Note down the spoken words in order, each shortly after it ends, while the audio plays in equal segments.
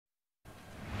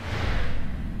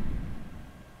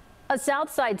A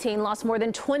Southside teen lost more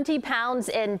than 20 pounds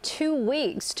in 2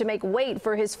 weeks to make weight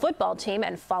for his football team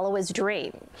and follow his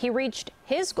dream. He reached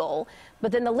his goal,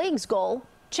 but then the league's goal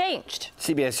changed.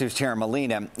 CBS News' Tara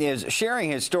Molina is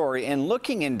sharing his story and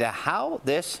looking into how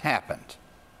this happened.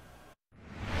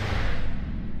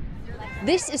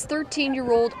 This is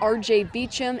 13-year-old RJ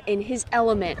Beacham in his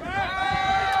element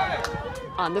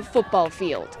on the football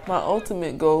field. My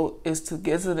ultimate goal is to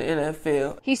get to the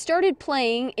NFL. He started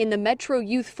playing in the Metro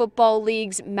Youth Football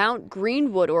League's Mount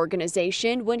Greenwood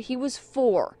organization when he was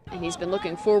 4, and he's been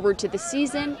looking forward to the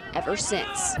season ever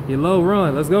since. Your low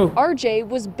run, let's go. RJ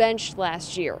was benched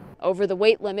last year, over the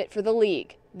weight limit for the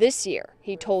league. This year,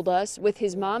 he told us, with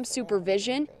his mom's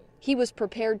supervision, he was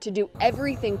prepared to do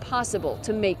everything possible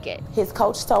to make it. His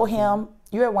coach told him,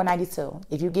 "You're at 192.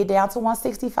 If you get down to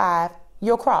 165,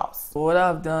 you'll cross." What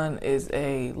I've done is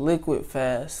a liquid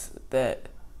fast that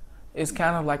is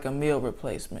kind of like a meal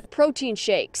replacement. Protein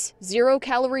shakes,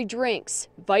 0-calorie drinks,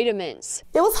 vitamins.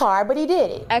 It was hard, but he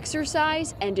did it.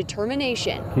 Exercise and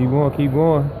determination. Keep going, keep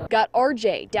going. Got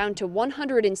RJ down to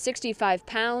 165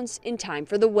 pounds in time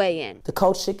for the weigh-in. The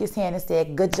coach shook his hand and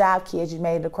said, "Good job, kids. You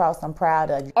made it across. I'm proud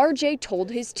of you." RJ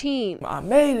told his team. I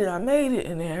made it,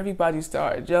 and then everybody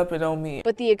started jumping on me.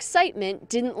 But the excitement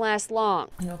didn't last long.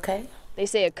 You okay? They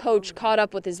say a coach caught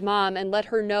up with his mom and let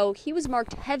her know he was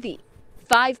marked heavy,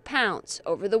 5 pounds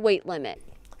over the weight limit.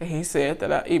 And he said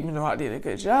that even though I did a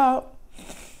good job,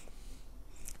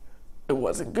 it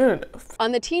wasn't good enough.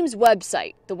 On the team's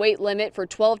website, the weight limit for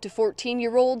 12 to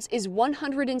 14-year-olds is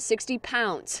 160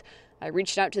 pounds. I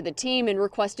reached out to the team and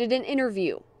requested an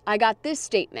interview. I got this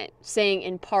statement saying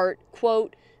in part,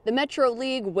 quote, "The Metro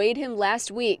League weighed him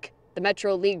last week. The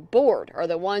Metro League board are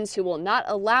the ones who will not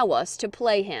allow us to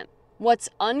play him." What's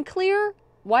unclear?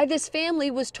 Why this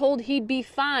family was told he'd be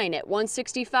fine at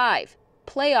 165,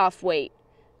 playoff weight,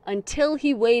 until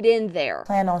he weighed in there. I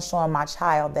plan on showing my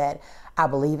child that I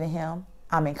believe in him,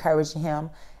 I'm encouraging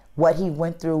him, what he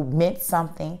went through meant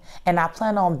something, and I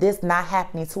plan on this not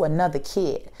happening to another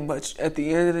kid. But at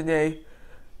the end of the day,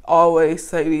 always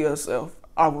say to yourself,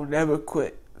 I will never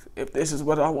quit. If this is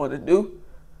what I want to do,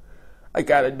 I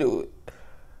gotta do it.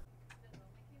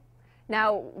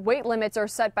 Now, weight limits are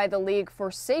set by the league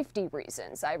for safety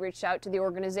reasons. I reached out to the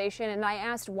organization and I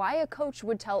asked why a coach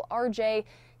would tell RJ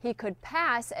he could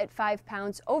pass at 5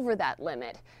 pounds over that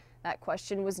limit. That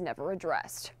question was never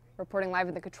addressed. Reporting live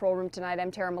in the control room tonight,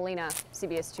 I'm Tara Molina,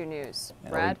 CBS 2 News.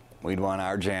 Brad? We'd want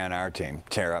RJ on our team.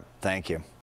 Tara, thank you.